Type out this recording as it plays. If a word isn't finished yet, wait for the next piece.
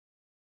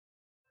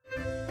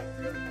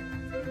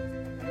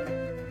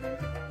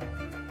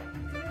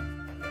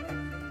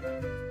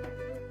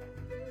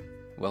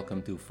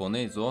Welcome to Phone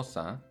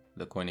Zosa,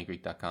 the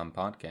KoineGreek.com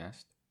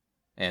podcast.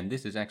 And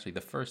this is actually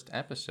the first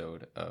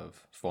episode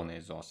of Phone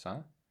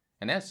Zosa.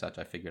 And as such,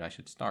 I figured I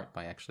should start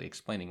by actually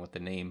explaining what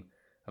the name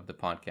of the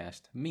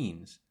podcast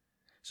means.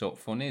 So,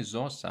 Phone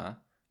Zosa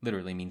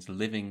literally means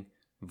living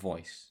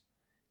voice.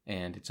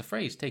 And it's a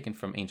phrase taken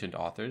from ancient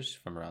authors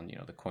from around,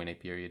 the Koine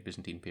period,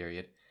 Byzantine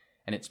period.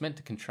 And it's meant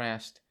to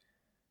contrast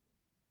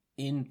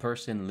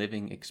in-person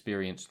living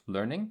experience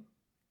learning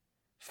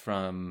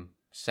from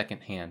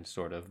secondhand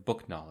sort of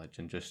book knowledge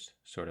and just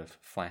sort of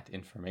flat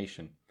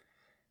information.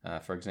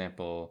 For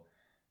example,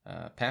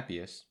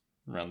 Papias,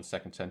 around the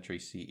 2nd century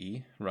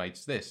CE,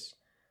 writes this: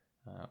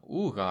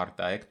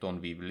 Ugarta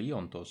ekton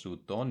biblion to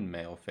suton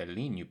me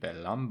ofeliniu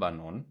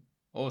pelambanon,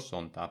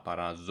 osonta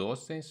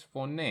parazoses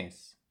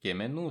phones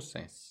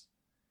gemenuses.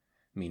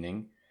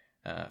 Meaning,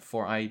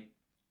 for I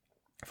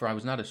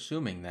was not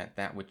assuming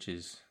that which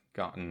is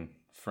gotten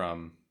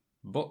from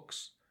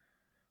books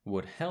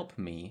would help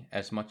me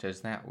as much as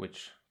that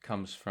which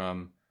comes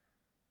from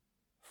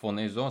phone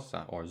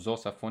zosa, or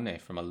zosa phone,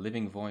 from a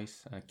living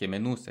voice,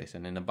 gemenuses,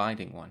 and an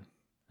abiding one.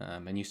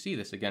 And you see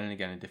this again and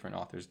again in different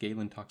authors.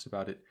 Galen talks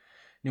about it.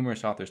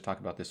 Numerous authors talk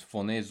about this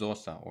phone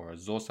zosa, or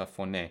zosa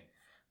phone,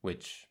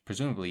 which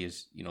presumably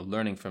is,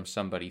 learning from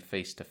somebody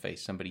face to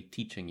face, somebody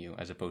teaching you,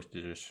 as opposed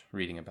to just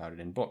reading about it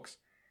in books.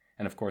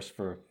 And of course,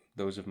 for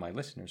those of my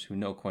listeners who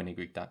know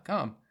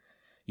KoineGreek.com,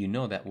 you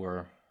know that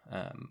we're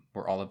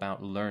all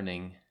about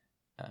learning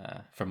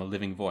from a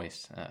living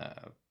voice,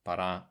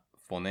 para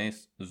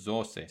phones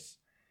zoses.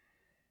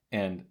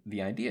 And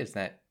the idea is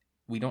that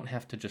we don't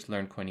have to just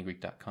learn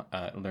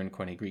learn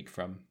Koine Greek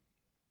from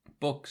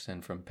books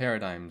and from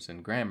paradigms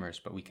and grammars,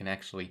 but we can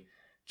actually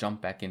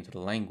jump back into the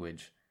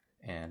language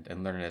and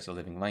learn it as a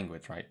living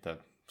language, right? The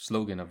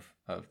slogan of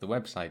the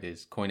website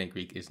is Koine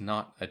Greek is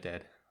not a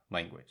dead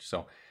language.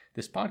 So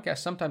this podcast,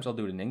 sometimes I'll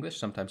do it in English,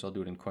 sometimes I'll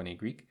do it in Koine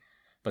Greek.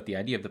 But the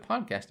idea of the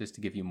podcast is to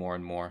give you more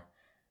and more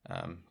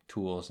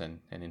tools and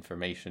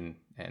information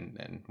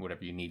and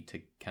whatever you need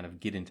to kind of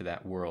get into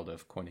that world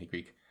of Koine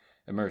Greek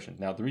immersion.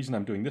 Now, the reason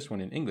I'm doing this one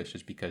in English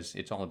is because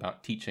it's all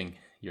about teaching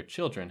your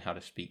children how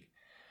to speak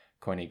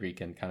Koine Greek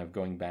and kind of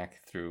going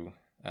back through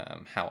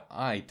how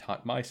I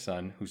taught my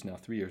son, who's now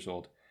 3 years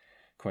old,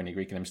 Koine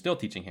Greek, and I'm still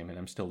teaching him and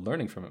I'm still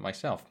learning from it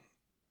myself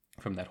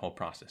from that whole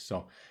process.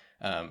 So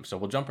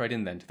we'll jump right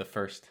in then to the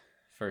first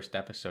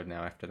episode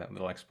now after that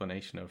little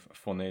explanation of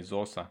phone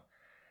zosa.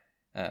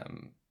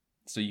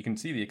 So you can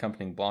see the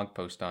accompanying blog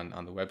post on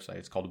the website.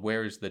 It's called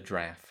Where's the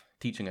Draft?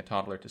 Teaching a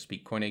Toddler to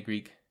Speak Koine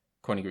Greek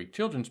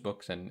children's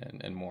books,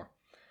 and more.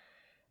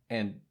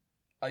 And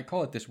I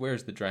call it this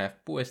Where's the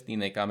Draft? Pues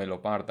tine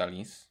camelo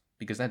pardalis,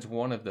 because that's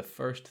one of the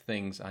first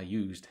things I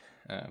used,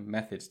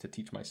 methods to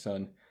teach my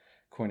son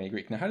Koine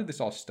Greek. Now, how did this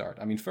all start?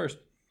 I mean, first,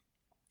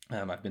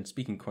 I've been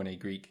speaking Koine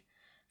Greek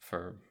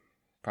for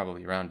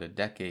probably around a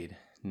decade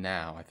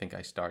now. I think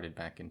I started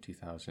back in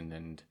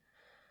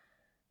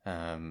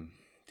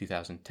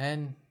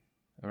 2010,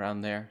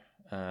 around there,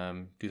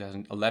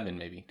 2011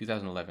 maybe,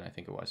 2011 I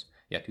think it was.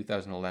 Yeah,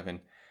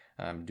 2011,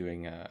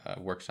 doing a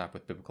workshop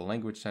with Biblical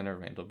Language Center,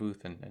 Randall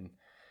Booth, and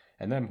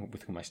them,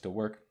 with whom I still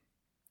work.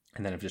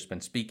 And then I've just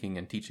been speaking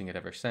and teaching it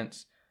ever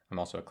since. I'm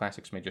also a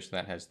classics major, so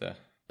that has the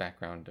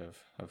background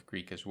of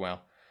Greek as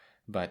well.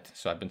 But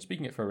so I've been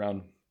speaking it for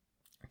around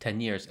 10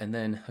 years. And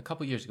then a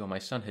couple years ago, my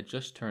son had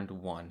just turned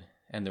 1.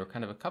 And there were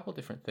kind of a couple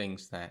different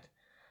things that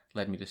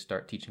led me to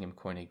start teaching him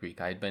Koine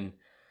Greek. I had been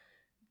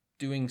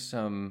doing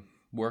some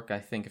work, I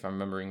think, if I'm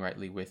remembering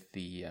rightly, with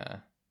the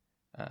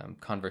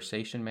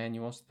conversation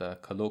manuals, the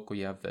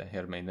Colloquia, the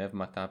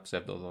Hermenevmata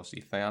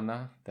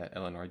Pseudolositheana, that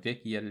Eleanor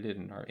Dickey edited,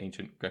 and our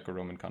ancient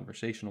Greco-Roman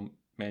conversational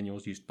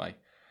manuals used by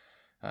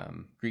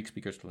Greek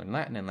speakers to learn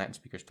Latin and Latin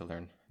speakers to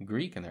learn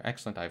Greek, and they're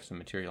excellent. I have some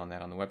material on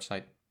that on the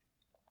website.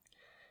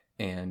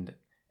 And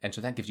so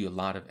that gives you a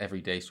lot of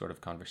everyday sort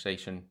of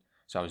conversation.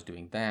 So I was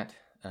doing that,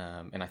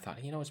 and I thought,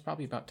 it's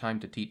probably about time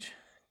to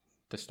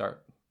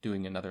start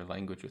doing another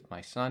language with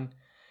my son.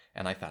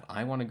 And I thought,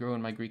 I want to grow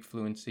in my Greek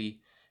fluency.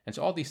 And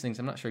so all these things,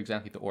 I'm not sure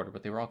exactly the order,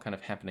 but they were all kind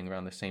of happening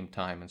around the same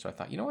time. And so I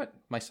thought,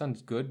 my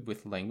son's good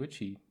with language.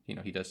 He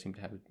does seem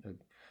to have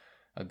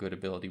a good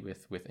ability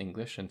with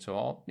English. And so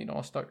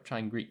I'll start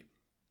trying Greek.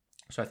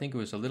 So I think it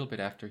was a little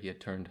bit after he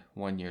had turned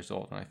 1 year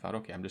old. And I thought,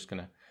 okay, I'm just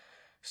going to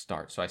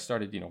start. So I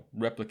started,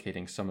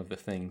 replicating some of the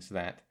things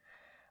that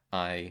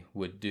I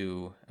would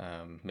do,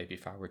 maybe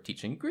if I were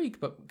teaching Greek,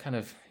 but kind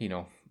of,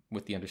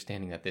 with the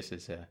understanding that this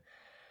is a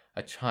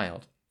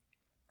child.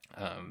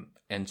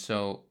 And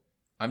so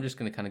I'm just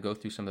going to kind of go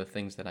through some of the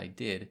things that I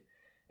did,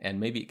 and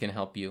maybe it can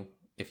help you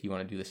if you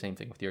want to do the same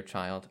thing with your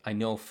child. I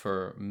know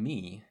for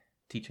me,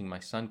 teaching my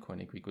son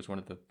Koine Greek was one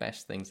of the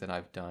best things that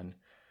I've done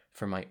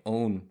for my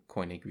own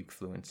Koine Greek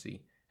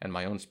fluency and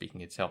my own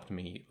speaking. It's helped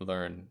me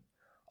learn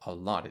a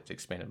lot. It's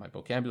expanded my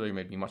vocabulary,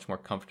 made me much more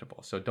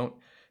comfortable. So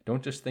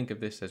don't just think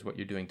of this as what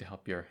you're doing to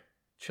help your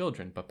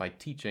children, but by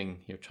teaching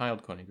your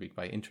child Koine Greek,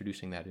 by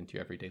introducing that into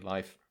your everyday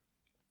life,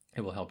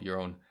 it will help your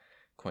own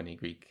Koine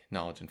Greek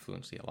knowledge and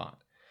fluency a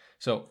lot.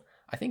 So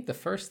I think the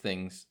first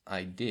things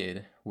I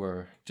did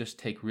were just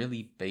take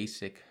really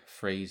basic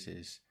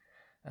phrases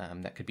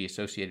that could be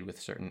associated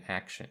with certain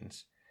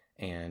actions,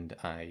 and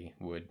I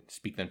would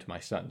speak them to my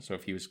son. So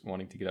if he was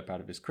wanting to get up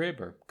out of his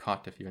crib, or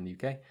cot if you're in the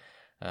UK,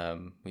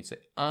 we'd say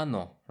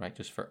ano, right,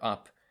 just for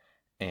up.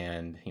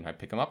 And, I'd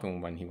pick him up,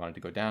 and when he wanted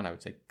to go down, I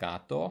would say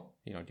gato,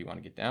 do you want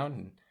to get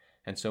down?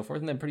 And so forth.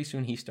 And then pretty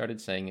soon he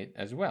started saying it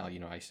as well.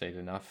 I say it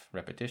enough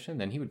repetition,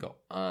 then he would go,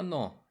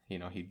 ano.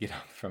 He'd get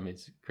up from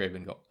his crib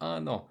and go,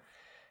 ano.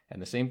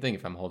 And the same thing,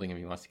 if I'm holding him,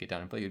 he wants to get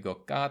down and play, he'd go,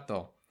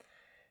 gato.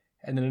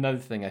 And then another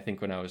thing, I think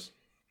when I was,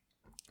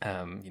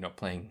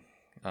 playing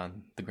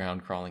on the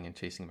ground, crawling and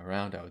chasing him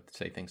around, I would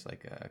say things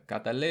like,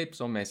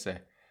 katalepso mese.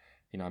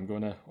 I'm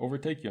going to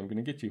overtake you, I'm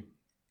going to get you.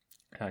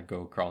 And I'd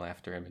go crawl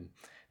after him, and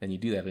then you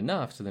do that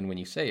enough, so then when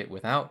you say it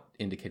without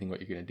indicating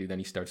what you're going to do, then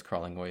he starts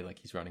crawling away like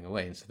he's running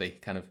away. And so they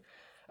kind of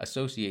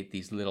associate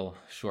these little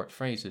short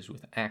phrases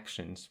with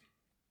actions.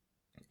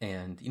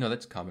 And,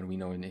 that's common. We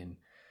know in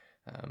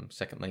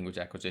second language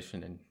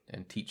acquisition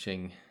and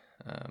teaching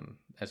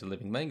as a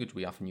living language,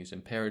 we often use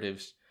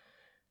imperatives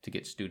to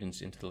get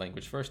students into the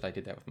language first. I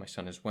did that with my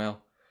son as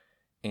well.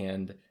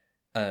 And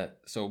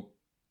so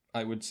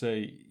I would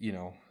say,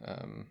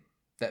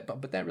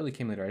 but that really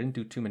came later. I didn't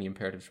do too many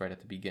imperatives right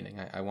at the beginning.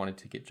 I wanted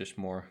to get just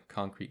more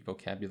concrete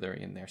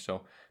vocabulary in there.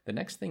 So the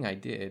next thing I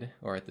did,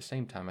 or at the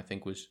same time, I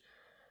think, was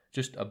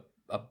just a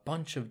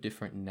bunch of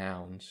different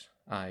nouns.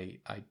 I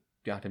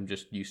got him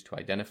just used to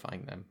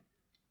identifying them.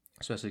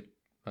 So as a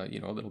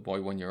little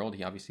boy, 1 year old,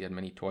 he obviously had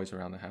many toys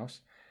around the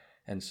house.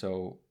 And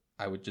so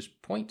I would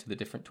just point to the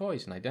different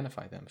toys and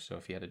identify them. So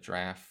if he had a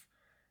giraffe,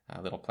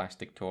 a little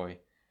plastic toy,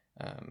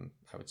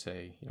 I would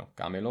say,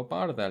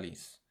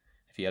 camelopardalis.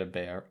 If he had a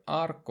bear,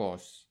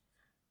 arcos,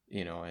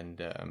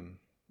 and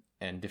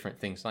different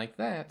things like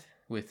that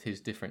with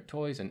his different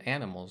toys and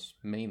animals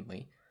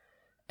mainly.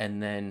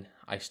 And then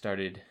I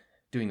started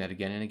doing that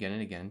again and again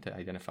and again to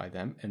identify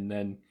them. And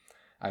then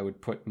I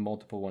would put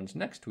multiple ones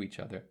next to each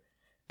other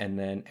and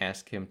then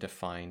ask him to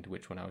find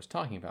which one I was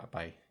talking about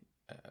by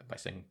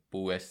saying,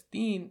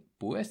 puestine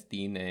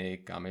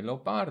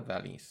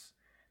camelopardalis.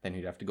 Then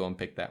he'd have to go and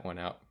pick that one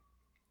out.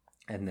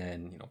 And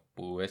then,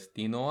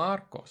 puestino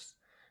arcos.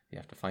 You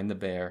have to find the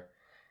bear,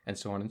 and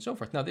so on and so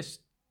forth. Now this,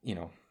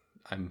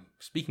 I'm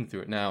speaking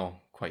through it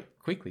now quite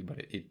quickly,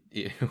 but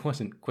it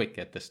wasn't quick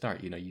at the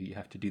start. You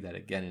have to do that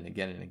again and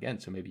again and again.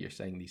 So maybe you're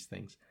saying these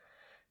things,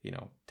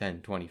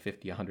 10, 20,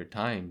 50, 100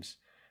 times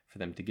for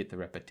them to get the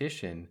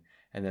repetition,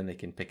 and then they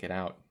can pick it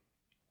out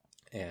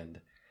and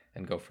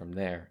go from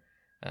there.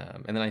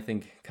 And then I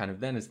think kind of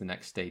then is the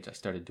next stage. I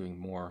started doing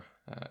more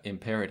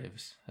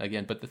imperatives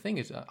again. But the thing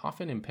is,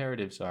 often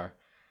imperatives are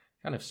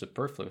kind of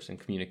superfluous in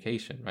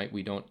communication, right?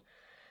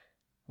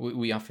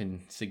 We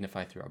often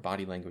signify through our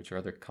body language or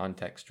other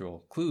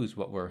contextual clues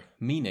what we're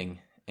meaning,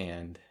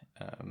 and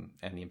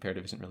the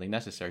imperative isn't really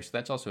necessary. So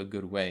that's also a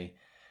good way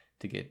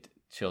to get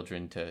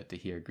children to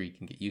hear Greek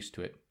and get used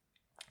to it.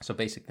 So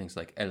basic things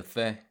like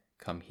elthe,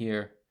 come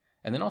here.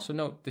 And then also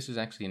note, this is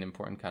actually an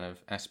important kind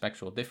of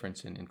aspectual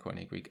difference in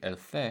Koine Greek.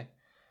 Elthe,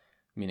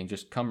 meaning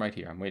just come right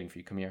here, I'm waiting for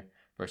you, come here,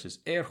 versus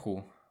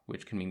erhu,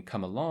 which can mean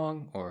come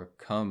along or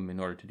come in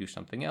order to do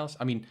something else.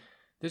 I mean,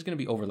 there's going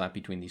to be overlap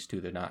between these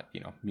two. They're not,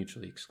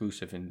 mutually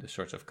exclusive in the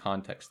sorts of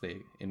context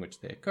in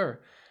which they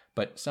occur.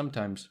 But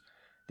sometimes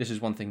this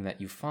is one thing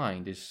that you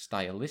find is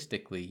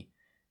stylistically,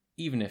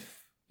 even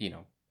if,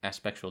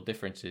 aspectual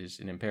differences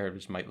in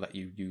imperatives might let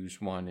you use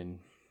one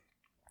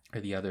or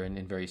the other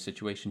in various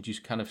situations, you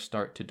kind of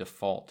start to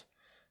default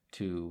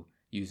to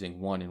using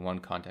one in one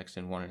context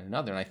and one in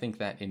another. And I think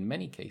that in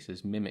many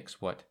cases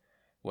mimics what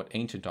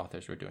ancient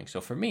authors were doing. So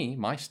for me,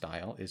 my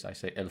style is I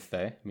say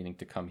elthe, meaning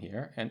to come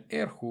here, and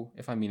erhu,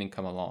 if I'm meaning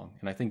come along.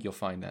 And I think you'll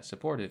find that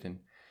supported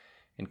in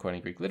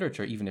Koine Greek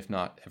literature, even if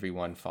not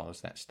everyone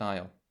follows that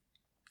style.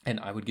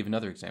 And I would give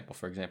another example.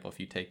 For example, if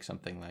you take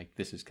something like,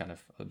 this is kind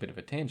of a bit of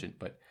a tangent,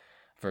 but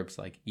verbs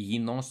like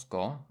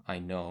ginosko, I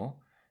know,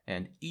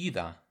 and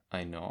ida,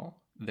 I know,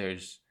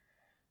 there's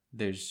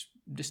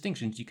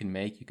distinctions you can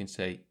make. You can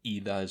say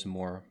ida is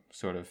more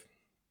sort of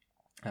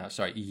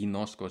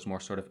ginosko is more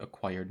sort of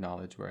acquired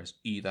knowledge, whereas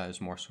ida is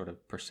more sort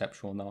of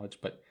perceptual knowledge.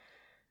 But,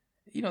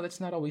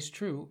 that's not always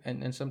true,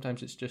 and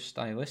sometimes it's just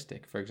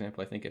stylistic. For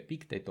example, I think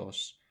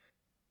Epictetus,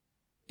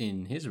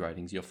 in his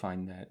writings, you'll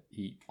find that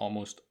he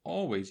almost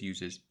always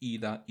uses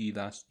ida,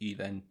 idas,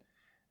 iden,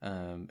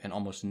 and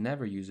almost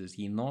never uses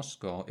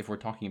ginosko if we're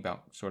talking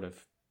about sort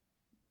of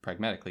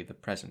pragmatically the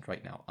present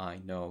right now. I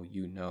know,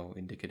 you know,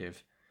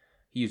 indicative.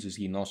 He uses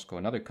ginosko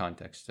in other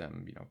contexts,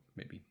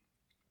 maybe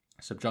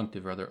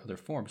subjunctive or other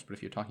forms. But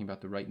if you're talking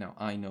about the right now,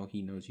 I know,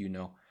 he knows, you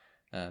know,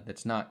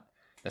 that's not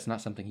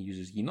something he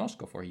uses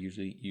ginosko for. He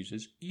usually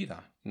uses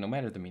ida, no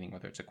matter the meaning,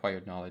 whether it's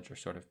acquired knowledge or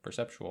sort of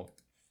perceptual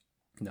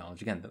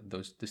knowledge. Again,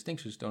 those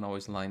distinctions don't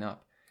always line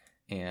up,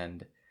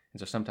 and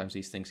so sometimes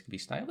these things can be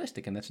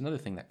stylistic, and that's another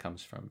thing that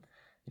comes from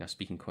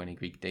speaking Koine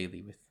Greek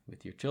daily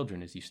with your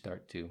children, is you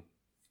start to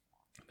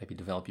maybe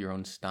develop your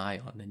own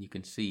style, and then you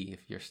can see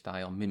if your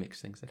style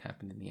mimics things that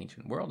happened in the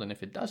ancient world. And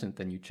if it doesn't,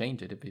 then you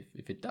change it.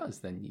 If it does,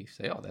 then you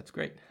say, oh, that's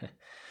great.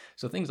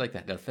 So things like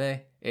that.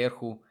 Delfe,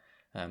 erhu,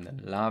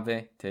 then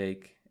lave,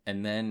 take,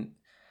 and then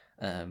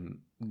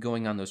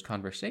going on those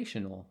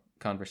conversation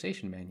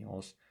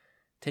manuals,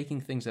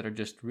 taking things that are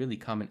just really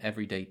common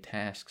everyday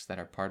tasks that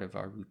are part of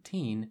our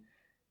routine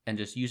and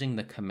just using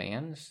the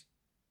commands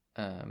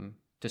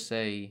to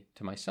say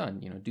to my son,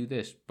 do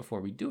this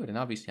before we do it. And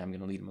obviously I'm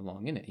going to lead him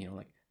along in it,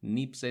 like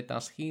nipse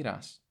tas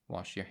giras,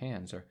 wash your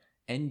hands, or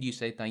endyuse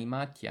ta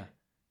imatia,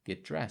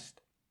 get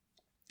dressed,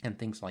 and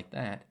things like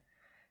that.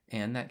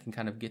 And that can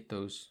kind of get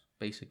those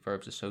basic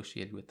verbs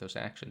associated with those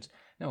actions.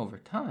 Now, over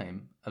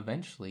time,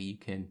 eventually you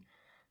can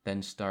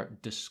then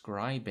start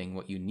describing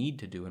what you need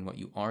to do and what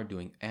you are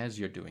doing as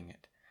you're doing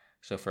it.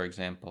 So, for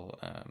example,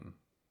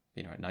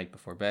 at night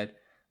before bed,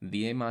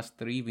 diemas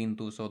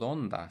trivintus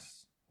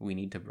odondas, we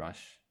need to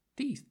brush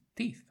teeth.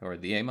 Or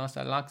diemas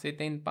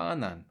alaxetein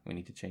panan, we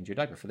need to change your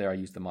diaper. For there, I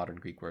use the modern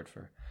Greek word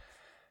for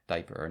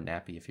diaper or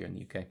nappy if you're in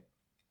the UK.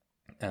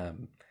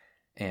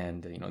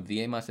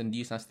 Diemas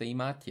endiusas te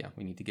imatia,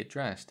 we need to get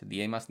dressed.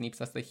 Diemas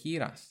nipsas te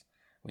giras,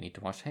 we need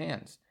to wash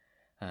hands.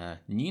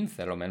 Nyn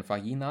thelomen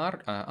fagin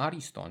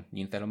ariston,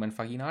 nyn thelomen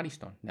fagin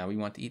ariston, now we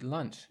want to eat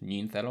lunch.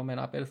 Nyn thelomen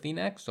apelthin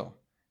exo,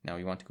 now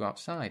we want to go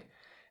outside.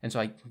 And so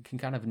I can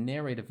kind of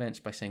narrate events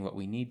by saying what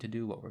we need to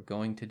do, what we're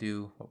going to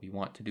do, what we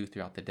want to do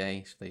throughout the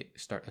day. So they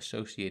start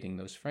associating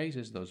those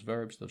phrases, those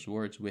verbs, those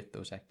words with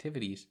those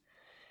activities.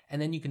 And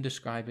then you can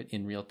describe it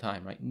in real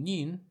time, right?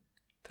 Nyn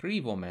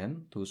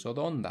trivomen tus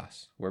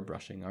odondas, we're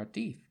brushing our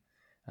teeth.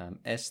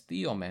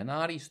 Estiomen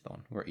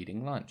ariston, we're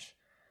eating lunch.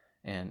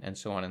 And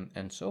so on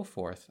and so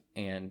forth.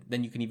 And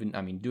then you can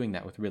even, doing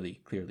that with really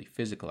clearly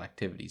physical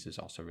activities is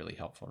also really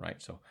helpful, right?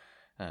 So,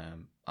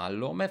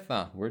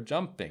 allometha, we're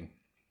jumping.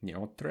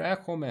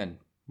 Trechomen,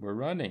 we're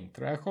running.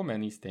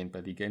 Trechomen isten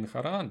pedigen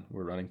charan,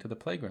 we're running to the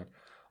playground.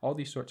 All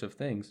these sorts of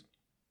things.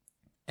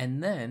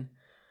 And then,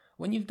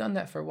 when you've done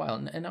that for a while,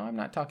 and now I'm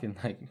not talking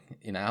like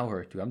an hour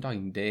or two, I'm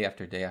talking day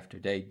after day after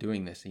day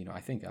doing this.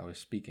 I think I was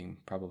speaking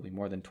probably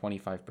more than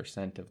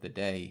 25% of the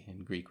day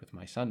in Greek with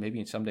my son, maybe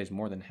in some days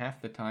more than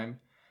half the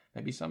time,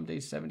 maybe some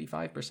days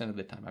 75% of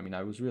the time.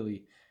 I was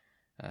really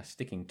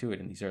sticking to it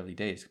in these early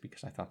days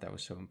because I thought that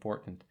was so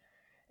important.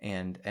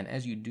 And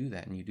as you do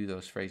that and you do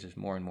those phrases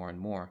more and more and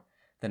more,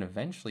 then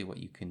eventually what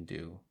you can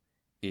do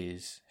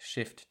is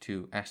shift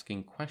to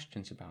asking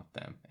questions about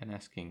them and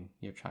asking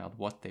your child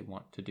what they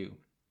want to do.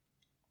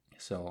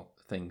 So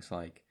things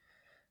like,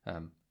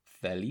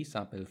 Thelis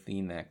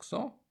apelthin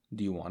exo,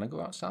 do you want to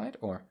go outside?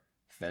 Or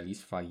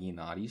Thelis fagin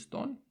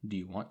ariston, do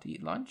you want to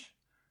eat lunch?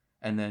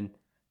 And then,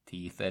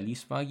 Ti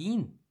thelis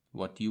fagin,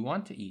 what do you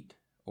want to eat?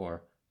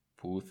 Or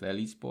Pu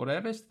thelis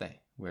poreveste,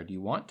 where do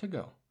you want to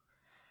go?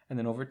 And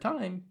then over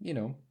time,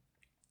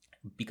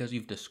 because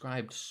you've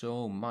described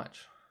so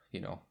much,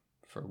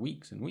 for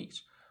weeks and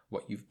weeks,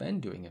 what you've been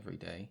doing every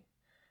day,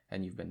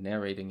 and you've been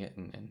narrating it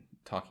and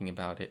talking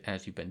about it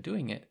as you've been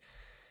doing it,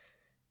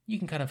 you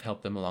can kind of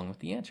help them along with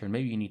the answer. And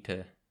maybe you need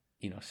to,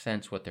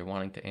 sense what they're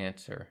wanting to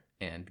answer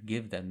and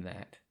give them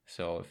that.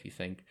 So if you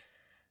think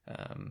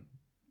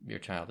your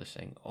child is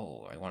saying,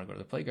 oh, I want to go to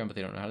the playground, but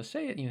they don't know how to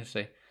say it, you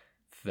say,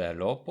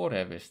 Thelo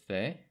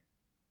poreveste,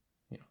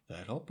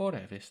 Thelo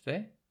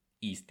poreveste,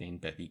 isten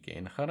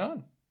pediken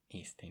charan,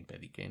 isten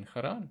pediken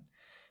charan.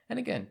 And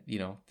again,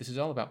 this is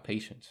all about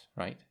patience,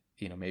 right?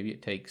 Maybe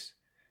it takes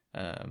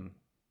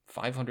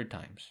 500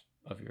 times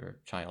of your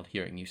child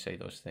hearing you say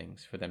those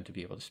things for them to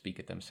be able to speak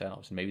it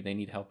themselves. And maybe they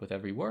need help with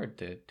every word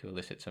to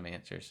elicit some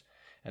answers.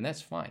 And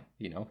that's fine.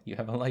 You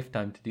have a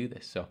lifetime to do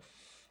this. So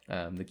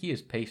the key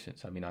is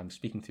patience. I'm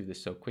speaking through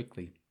this so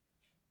quickly,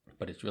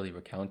 but it's really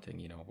recounting,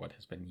 what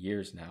has been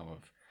years now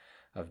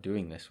of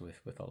doing this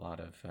with a lot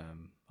of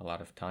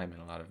time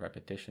and a lot of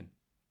repetition.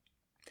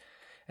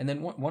 And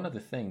then one other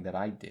thing that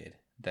I did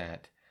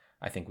that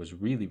I think was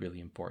really, really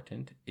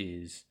important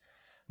is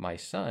my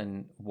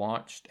son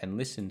watched and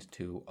listened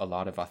to a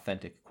lot of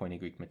authentic Koine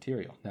Greek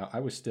material. Now,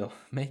 I was still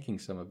making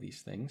some of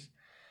these things.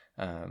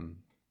 I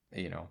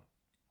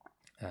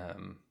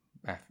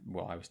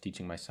was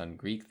teaching my son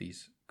Greek,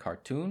 these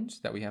cartoons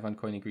that we have on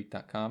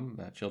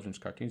koinegreek.com, children's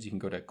cartoons. You can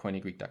go to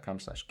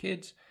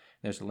koinegreek.com/kids.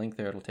 There's a link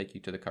there. It'll take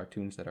you to the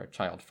cartoons that are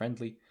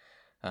child-friendly.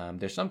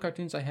 There's some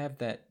cartoons I have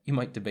that you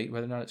might debate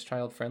whether or not it's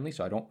child-friendly,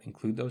 so I don't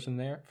include those in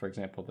there. For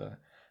example, the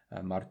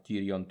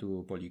Martyrion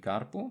tu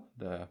Polycarpo,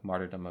 the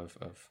martyrdom of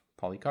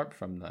Polycarp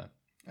from the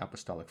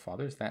Apostolic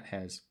Fathers, that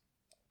has,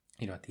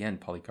 at the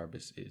end, Polycarp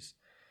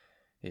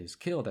is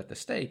killed at the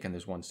stake, and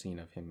there's one scene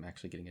of him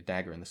actually getting a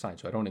dagger in the side.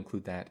 So I don't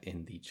include that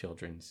in the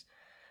children's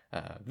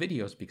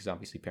videos because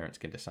obviously parents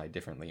can decide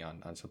differently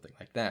on something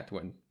like that.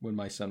 When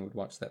my son would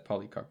watch that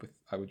Polycarp,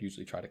 I would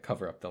usually try to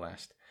cover up the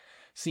last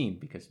scene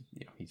because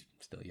he's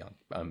still young.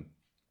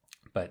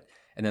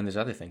 And then there's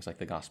other things like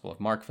the Gospel of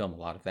Mark film. A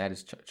lot of that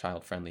is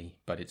child friendly,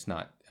 but it's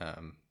not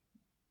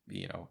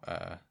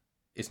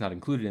it's not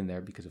included in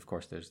there because, of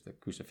course, there's the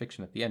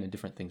crucifixion at the end and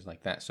different things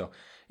like that. So,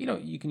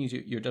 you can use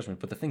your judgment.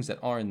 But the things that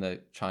are in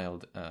the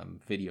child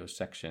videos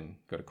section,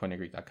 go to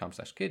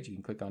koinegreek.com/kids. You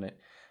can click on it.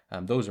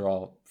 Those are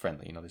all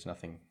friendly. There's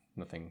nothing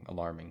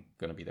alarming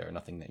going to be there,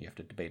 nothing that you have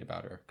to debate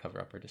about or cover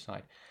up or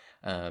decide.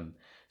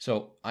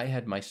 So I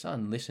had my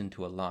son listen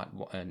to a lot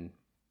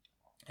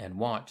and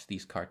watch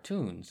these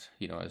cartoons,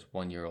 as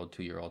 1-year-old,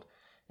 2-year-old.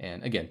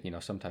 And again,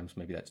 sometimes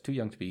maybe that's too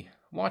young to be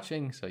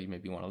watching, so you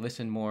maybe want to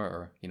listen more,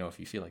 or, if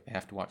you feel like they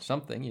have to watch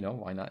something,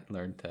 why not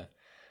learn to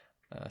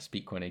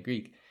speak Koine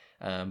Greek?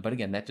 But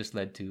again, that just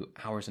led to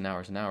hours and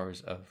hours and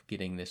hours of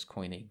getting this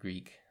Koine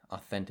Greek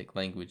authentic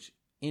language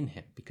in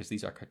him, because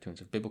these are cartoons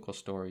of biblical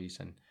stories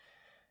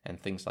and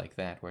things like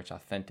that, where it's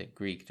authentic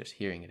Greek, just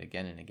hearing it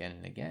again and again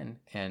and again.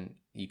 And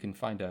you can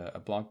find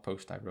a blog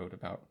post I wrote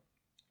about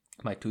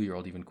my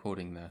 2-year-old even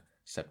quoting the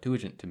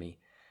Septuagint to me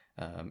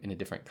in a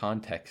different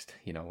context,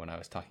 when I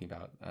was talking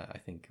about, I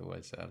think it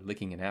was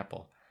licking an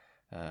apple.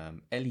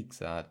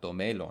 Elixa to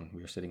melon.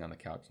 We were sitting on the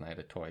couch and I had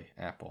a toy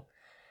apple.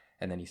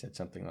 And then he said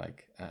something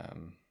like,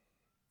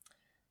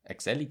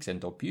 ex elix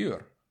ento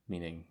pure,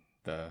 meaning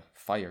the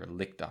fire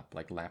licked up,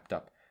 like lapped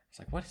up. It's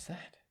like, what is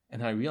that?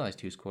 And I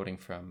realized he was quoting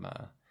from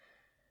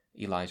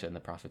Elijah and the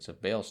prophets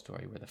of Baal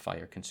story, where the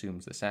fire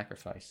consumes the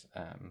sacrifice.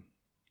 And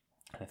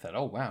I thought,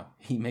 oh, wow,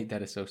 he made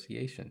that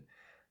association.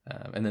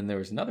 And then there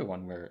was another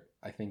one where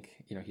I think,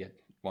 he had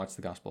watched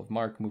the Gospel of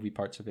Mark, movie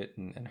parts of it,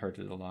 and heard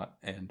it a lot.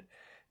 And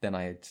then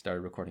I had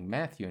started recording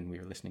Matthew, and we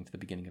were listening to the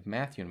beginning of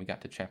Matthew, and we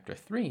got to chapter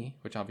 3,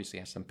 which obviously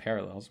has some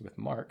parallels with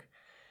Mark.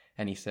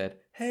 And he said,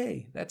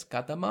 hey, that's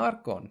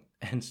katamarkon.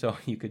 And so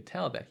you could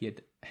tell that he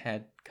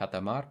had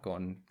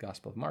katamarkon,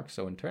 Gospel of Mark,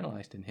 so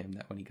internalized in him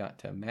that when he got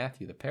to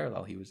Matthew, the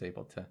parallel, he was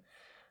able to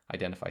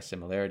identify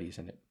similarities,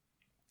 and it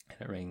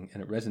rang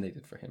and it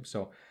resonated for him.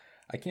 So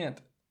I can't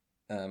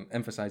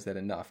emphasize that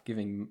enough.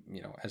 Giving,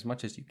 as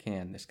much as you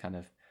can, this kind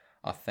of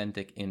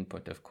authentic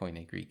input of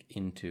Koine Greek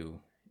into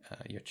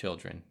your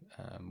children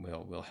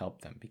will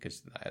help them,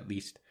 because at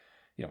least,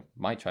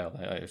 my child,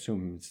 I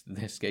assume it's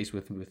this case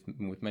with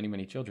many,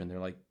 many children, they're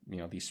like,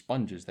 these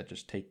sponges that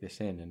just take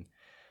this in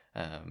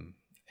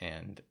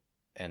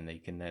and they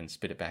can then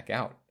spit it back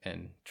out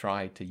and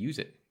try to use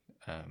it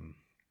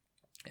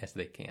as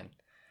they can.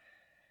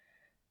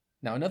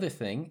 Now, another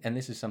thing, and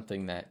this is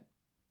something that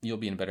you'll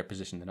be in a better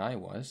position than I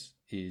was,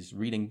 is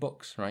reading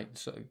books, right?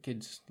 So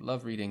kids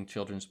love reading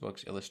children's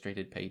books,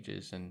 illustrated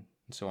pages, and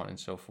so on and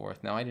so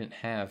forth. Now, I didn't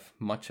have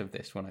much of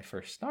this when I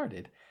first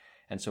started.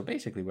 And so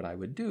basically what I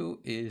would do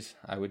is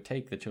I would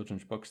take the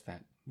children's books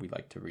that we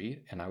like to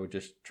read, and I would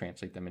just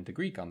translate them into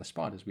Greek on the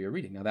spot as we were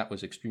reading. Now, that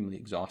was extremely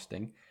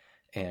exhausting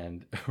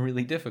and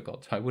really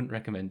difficult, so I wouldn't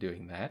recommend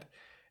doing that.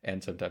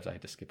 And sometimes I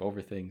had to skip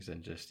over things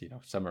and just,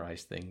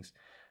 summarize things.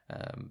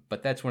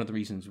 But that's one of the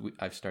reasons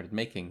I've started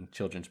making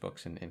children's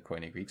books in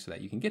Koine Greek, so that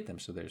you can get them.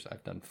 So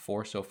I've done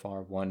 4 so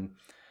far. One,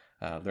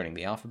 learning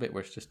the alphabet,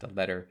 where it's just a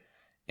letter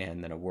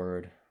and then a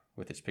word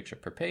with its picture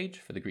per page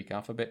for the Greek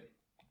alphabet.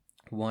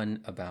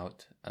 One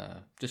about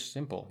just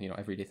simple,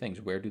 everyday things.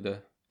 Where do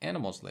the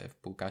animals live?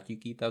 Pou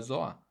katyuki ta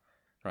zoa,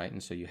 right?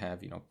 And so you have,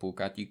 pou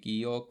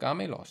katyuki o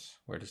kamelos.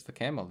 Where does the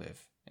camel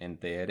live?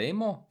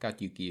 Enteremo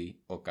katyuki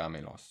o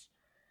kamelos.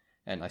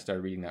 And I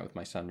started reading that with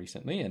my son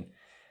recently,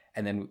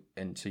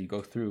 and so you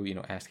go through,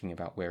 asking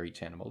about where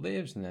each animal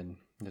lives, and then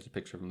there's a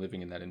picture of them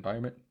living in that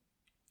environment,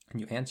 and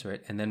you answer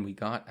it. And then we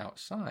got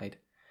outside,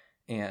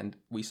 and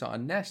we saw a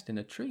nest in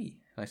a tree.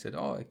 And I said,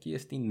 oh, aquí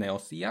está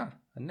neosia,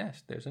 a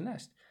nest. There's a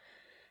nest.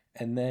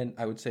 And then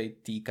I would say,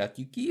 ti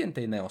katyuki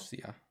ente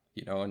neosia,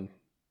 and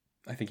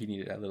I think he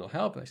needed a little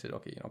help. And I said,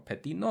 okay,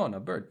 petinon,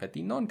 a bird,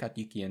 petinon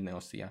katyuki en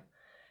neosia.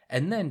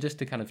 And then just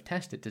to kind of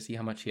test it to see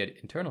how much he had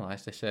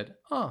internalized, I said,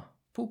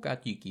 pou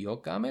katyuki o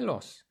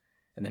kamelos.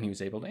 And then he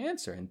was able to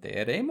answer,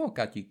 enteremo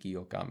katyuki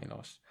o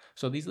kamelos.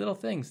 So these little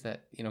things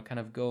that, kind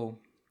of go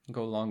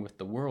along with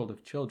the world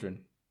of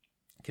children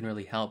can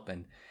really help.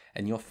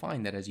 And you'll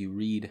find that as you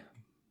read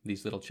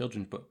these little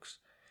children's books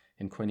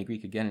in Koine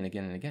Greek again and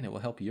again and again, it will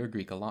help your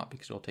Greek a lot,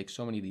 because it'll take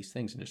so many of these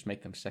things and just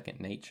make them second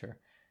nature.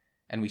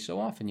 And we so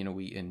often,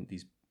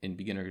 in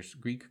beginners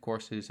Greek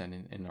courses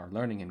and in our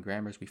learning and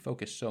grammars, we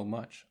focus so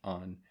much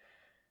on,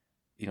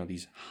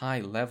 these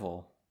high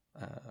level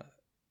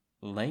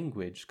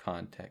language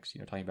contexts,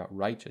 talking about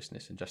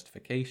righteousness and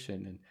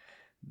justification and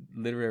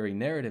literary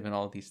narrative and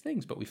all of these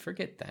things, but we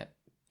forget that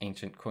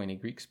ancient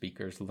Koine Greek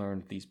speakers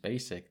learned these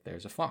basic,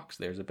 there's a fox,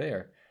 there's a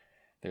bear,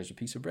 there's a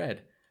piece of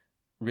bread,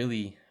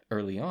 really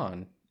early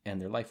on, and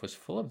their life was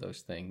full of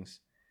those things,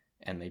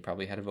 and they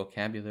probably had a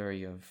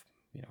vocabulary of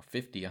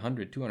 50,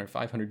 100, 200,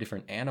 500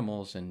 different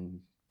animals and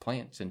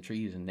plants and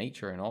trees and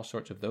nature and all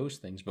sorts of those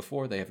things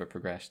before they ever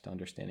progressed to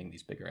understanding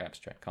these bigger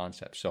abstract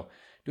concepts. So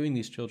doing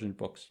these children's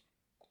books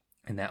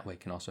in that way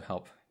can also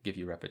help give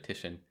you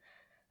repetition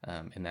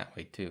in that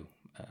way too.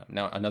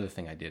 Now, another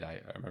thing I did,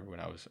 I remember when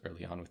I was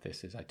early on with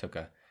this, is I took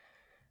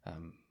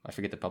I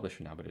forget the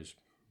publisher now, but it was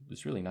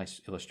this really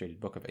nice illustrated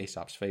book of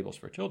Aesop's Fables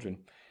for children.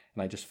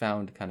 And I just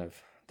found kind of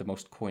the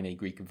most Koine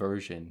Greek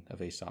version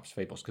of Aesop's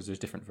Fables, because there's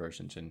different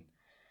versions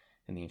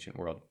in the ancient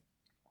world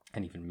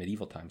and even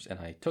medieval times. And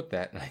I took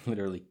that and I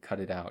literally cut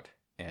it out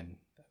and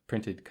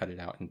cut it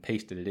out and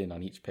pasted it in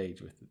on each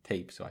page with the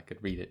tape so I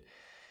could read it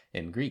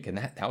in Greek. And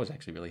that was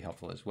actually really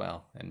helpful as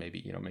well. And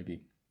maybe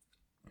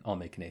I'll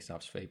make an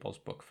Aesop's Fables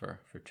book for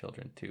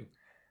children too.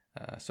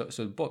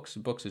 So books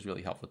is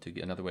really helpful to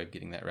get another way of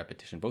getting that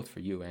repetition, both for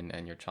you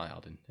and your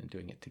child, and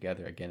doing it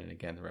together again and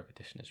again. The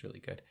repetition is really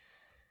good.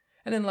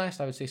 And then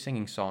last, I would say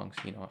singing songs.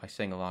 I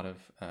sang a lot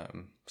of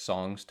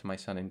songs to my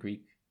son in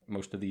Greek.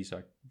 Most of these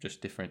are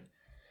just different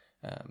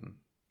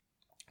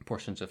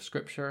portions of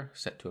scripture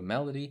set to a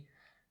melody.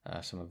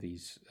 Some of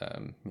these,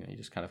 you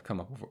just kind of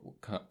come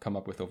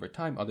up with over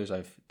time. Others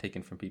I've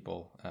taken from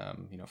people,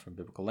 from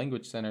Biblical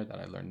Language Center that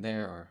I learned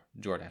there, or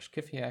Jordash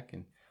Kifiak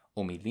and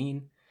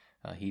Omilin.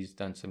 He's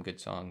done some good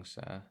songs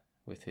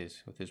with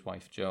his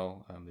wife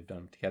Jo. They've done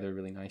them together,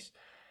 really nice.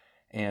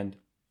 And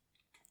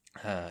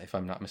if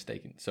I'm not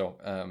mistaken, so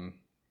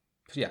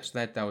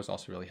that was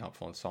also really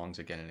helpful. And songs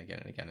again and again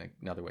and again,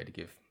 another way to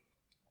give,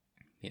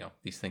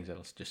 these things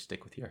that'll just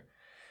stick with your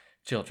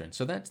children.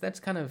 So that's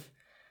kind of,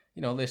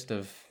 a list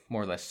of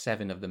more or less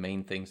 7 of the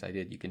main things I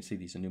did. You can see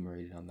these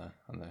enumerated on the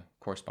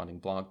corresponding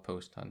blog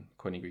post on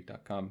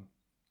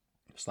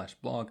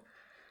koinegreek.com/blog.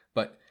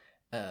 But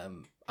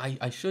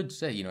I should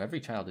say, every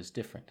child is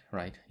different,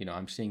 right?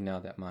 I'm seeing now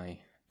that my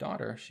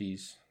daughter,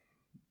 she's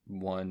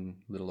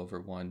little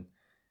over 1,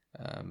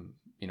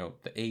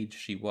 the age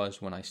she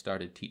was when I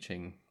started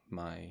teaching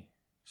my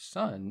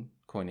son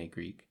Koine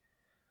Greek,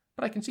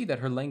 but I can see that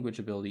her language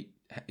ability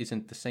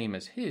isn't the same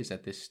as his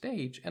at this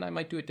stage, and I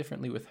might do it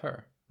differently with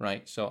her,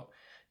 right? So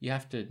you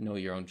have to know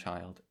your own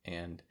child,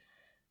 and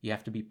you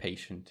have to be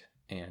patient,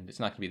 and it's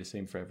not going to be the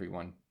same for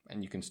everyone.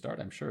 And you can start,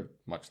 I'm sure,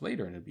 much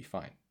later, and it'll be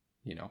fine,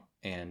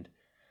 And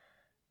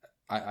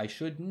I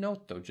should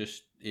note, though,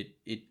 just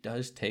it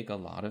does take a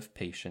lot of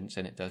patience,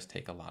 and it does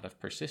take a lot of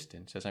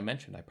persistence. As I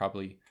mentioned, I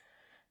probably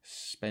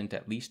spent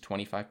at least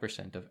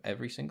 25% of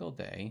every single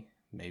day.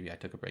 Maybe I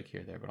took a break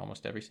here or there, but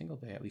almost every single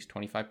day, at least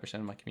 25%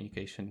 of my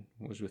communication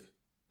was with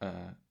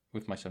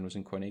my son was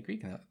in Koine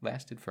Greek, and that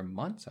lasted for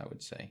months, I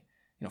would say,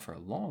 for a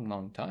long,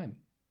 long time.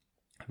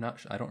 I'm not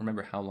sure, I don't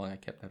remember how long I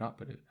kept that up,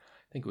 but I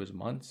think it was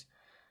months.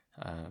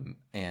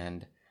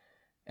 And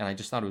I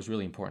just thought it was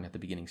really important at the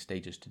beginning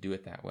stages to do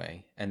it that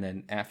way. And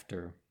then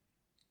after,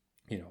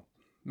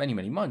 many,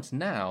 many months,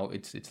 now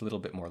it's a little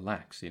bit more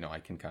lax. I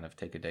can kind of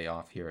take a day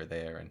off here or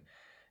there and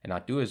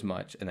not do as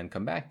much, and then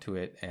come back to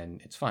it,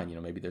 and it's fine.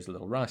 Maybe there's a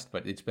little rust,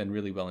 but it's been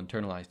really well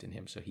internalized in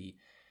him, so he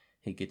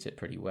gets it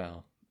pretty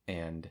well.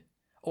 And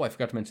I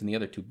forgot to mention the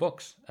other 2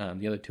 books.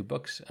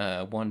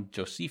 One,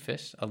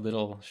 Josephus, a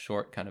little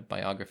short kind of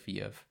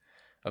biography of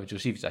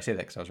Josephus. I say that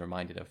because I was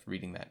reminded of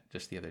reading that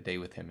just the other day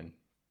with him,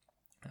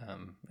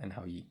 and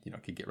how he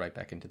could get right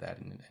back into that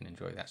and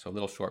enjoy that. So a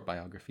little short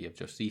biography of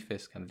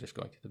Josephus, kind of just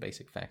going through the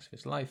basic facts of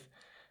his life,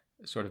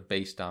 sort of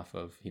based off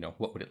of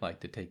what would it be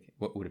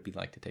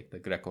like to take the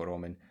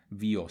Greco-Roman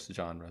Vios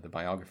genre, the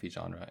biography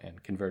genre,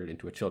 and convert it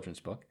into a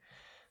children's book.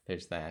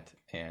 There's that.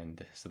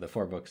 And so the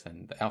 4 books,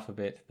 then the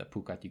alphabet, the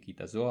Pukat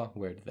Yukita Zoa,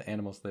 where do the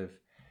animals live,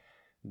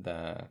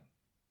 the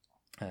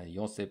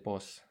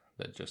Iosepos,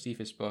 the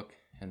Josephus book,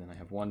 and then I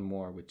have one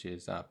more, which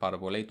is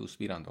Paraboletus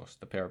Virandos,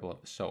 the parable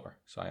of the sower.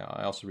 So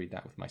I also read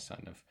that with my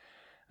son, of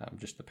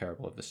just the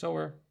parable of the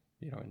sower,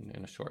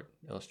 in a short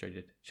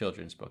illustrated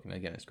children's book. And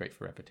again, it's great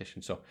for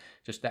repetition. So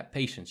just that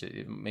patience,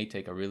 it may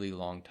take a really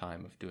long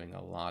time of doing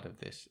a lot of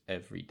this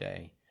every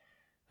day,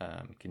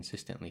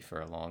 consistently for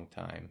a long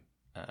time,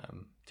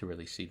 to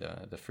really see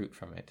the fruit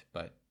from it.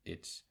 But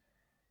it's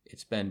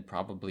been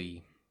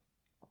probably,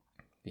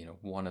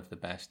 one of the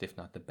best, if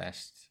not the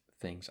best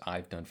things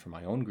I've done for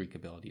my own Greek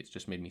ability. It's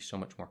just made me so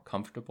much more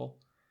comfortable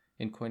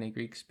in Koine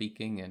Greek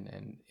speaking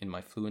and in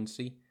my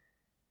fluency.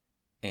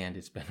 And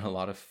it's been a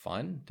lot of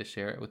fun to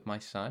share it with my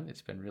son.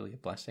 It's been really a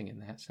blessing in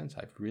that sense.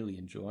 I've really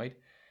enjoyed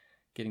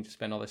getting to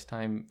spend all this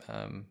time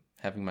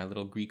having my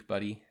little Greek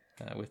buddy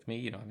with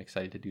me. I'm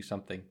excited to do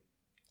something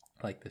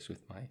like this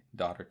with my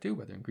daughter too,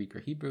 whether in Greek or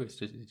Hebrew.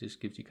 It just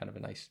gives you kind of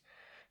a nice,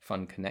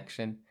 fun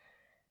connection.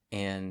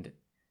 And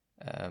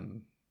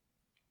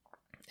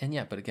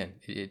yeah, but again,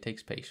 it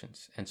takes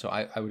patience. And so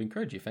I would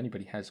encourage you, if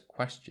anybody has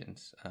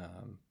questions,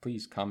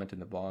 please comment in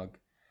the blog,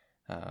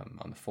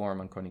 on the forum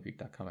on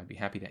koinegreek.com. I'd be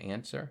happy to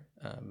answer.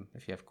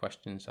 If you have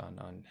questions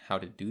on how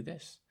to do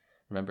this,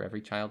 remember,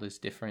 every child is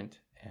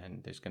different,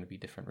 and there's going to be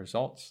different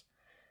results.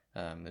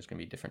 There's going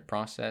to be a different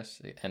process.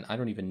 And I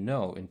don't even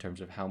know in terms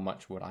of how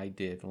much what I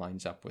did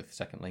lines up with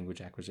second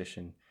language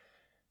acquisition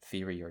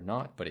theory or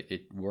not, but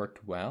it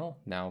worked well.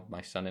 Now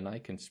my son and I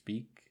can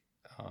speak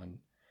on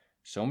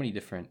so many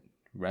different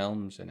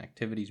realms and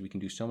activities. We can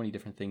do so many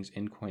different things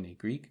in Koine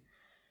Greek.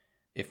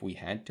 If we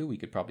had to, we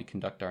could probably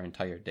conduct our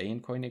entire day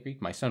in Koine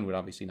Greek. My son would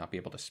obviously not be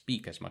able to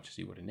speak as much as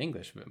he would in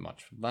English, but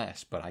much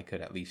less, but I could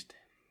at least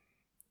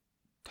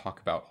talk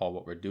about all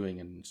what we're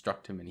doing and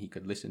instruct him, and he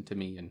could listen to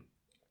me, and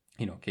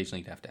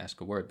occasionally he'd have to ask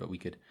a word, but we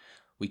could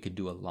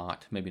do a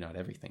lot, maybe not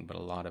everything, but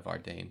a lot of our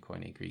day in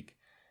Koine Greek.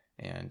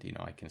 And,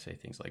 I can say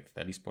things like,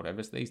 "Feliz por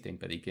eversdays,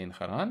 in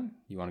Haran.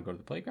 You want to go to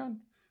the playground?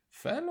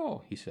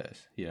 Fellow," he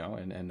says,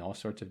 and all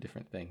sorts of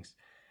different things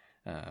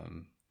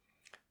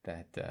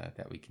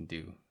that we can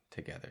do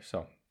together.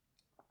 So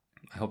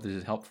I hope this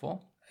is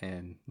helpful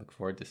and look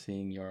forward to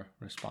seeing your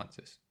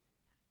responses.